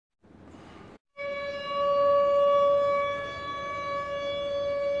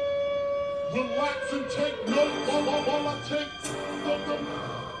relax and take note while I take the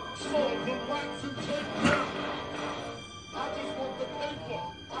so relax and take note. I just want the paper.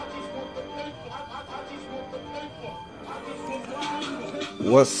 I just want the paper. I just want the paper. I just relax and take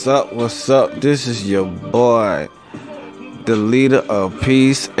note. What's up? What's up? This is your boy, the leader of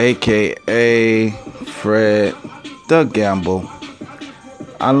peace, aka Fred the Gamble.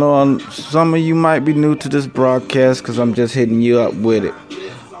 I know some of you might be new to this broadcast because I'm just hitting you up with it.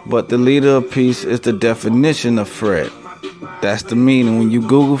 But the leader of peace is the definition of Fred. That's the meaning. When you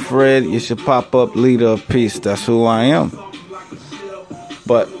Google Fred, you should pop up leader of peace. That's who I am.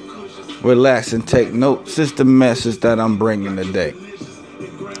 But relax and take notes. It's the message that I'm bringing today.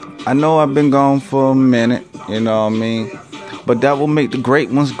 I know I've been gone for a minute, you know what I mean? But that will make the great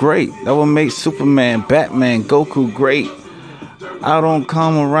ones great. That will make Superman, Batman, Goku great. I don't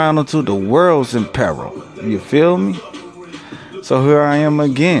come around until the world's in peril. You feel me? So here I am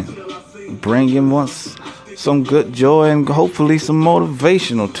again, bringing some good joy and hopefully some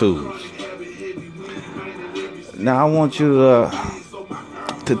motivational tools. Now I want you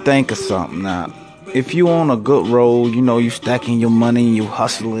to think of something now. If you on a good road, you know, you stacking your money, you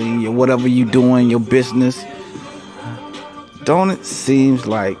hustling, you whatever you doing, your business, don't it seems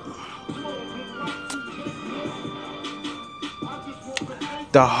like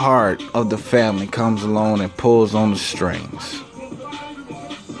the heart of the family comes along and pulls on the strings?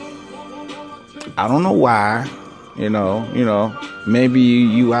 I don't know why, you know, maybe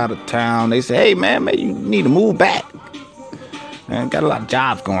you out of town. They say, hey man, maybe you need to move back. Man, got a lot of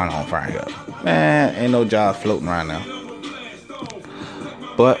jobs going on around here. Man, ain't no jobs floating around now.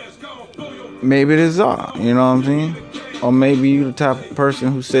 But maybe it is all, you know what I'm saying? Or maybe you the type of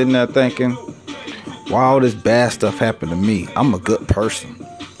person who's sitting there thinking, why all this bad stuff happened to me? I'm a good person.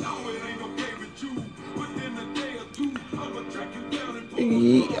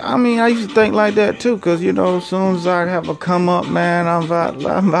 I mean, I used to think like that too, cause you know, as soon as I have a come up, man, I'm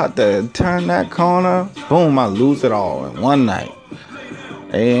about to turn that corner. Boom, I lose it all in one night.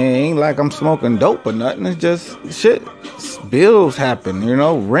 It ain't like I'm smoking dope or nothing. It's just shit. Bills happen, you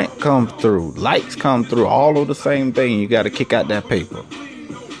know, rent comes through, lights come through, all of the same thing. You got to kick out that paper.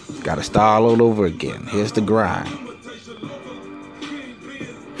 Got to start all over again. Here's the grind.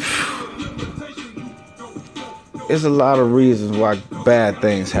 There's a lot of reasons why bad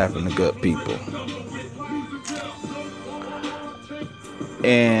things happen to good people.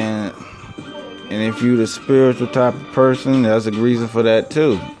 And if you the spiritual type of person, there's a reason for that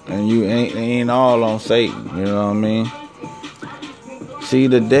too. And you ain't all on Satan, you know what I mean? See,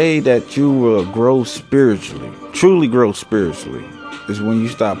 the day that you will grow spiritually, truly grow spiritually, is when you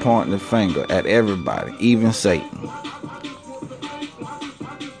start pointing the finger at everybody, even Satan.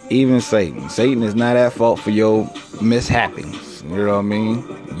 Even Satan. Satan is not at fault for your mishappings. You know what I mean?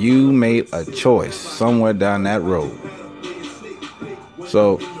 You made a choice somewhere down that road.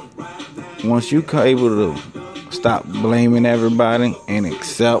 So, once you are able to stop blaming everybody and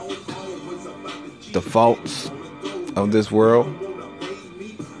accept the faults of this world,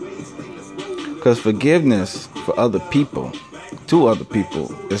 because forgiveness for other people, to other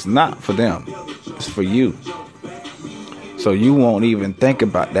people, is not for them. It's for you. So you won't even think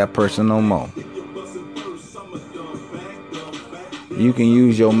about that person no more. You can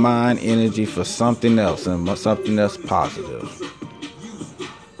use your mind energy for something else and something else positive.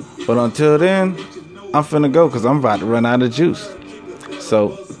 But until then, I'm finna go because I'm about to run out of juice.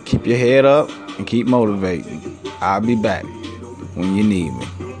 So keep your head up and keep motivating. I'll be back when you need me.